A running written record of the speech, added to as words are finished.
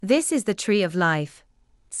This is the Tree of Life,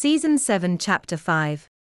 Season 7, Chapter 5.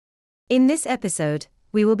 In this episode,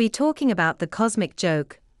 we will be talking about the cosmic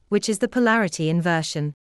joke, which is the polarity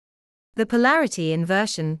inversion. The polarity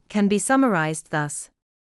inversion can be summarized thus: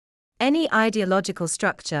 any ideological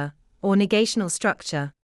structure, or negational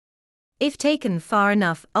structure, if taken far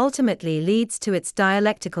enough, ultimately leads to its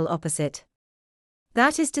dialectical opposite.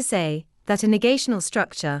 That is to say, that a negational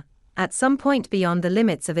structure, at some point beyond the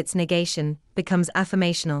limits of its negation, becomes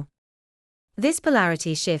affirmational. This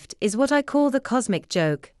polarity shift is what I call the cosmic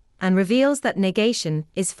joke, and reveals that negation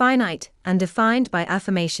is finite and defined by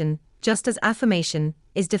affirmation, just as affirmation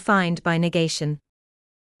is defined by negation.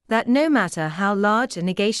 That no matter how large a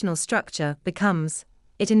negational structure becomes,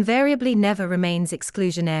 it invariably never remains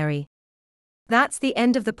exclusionary. That's the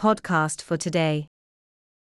end of the podcast for today.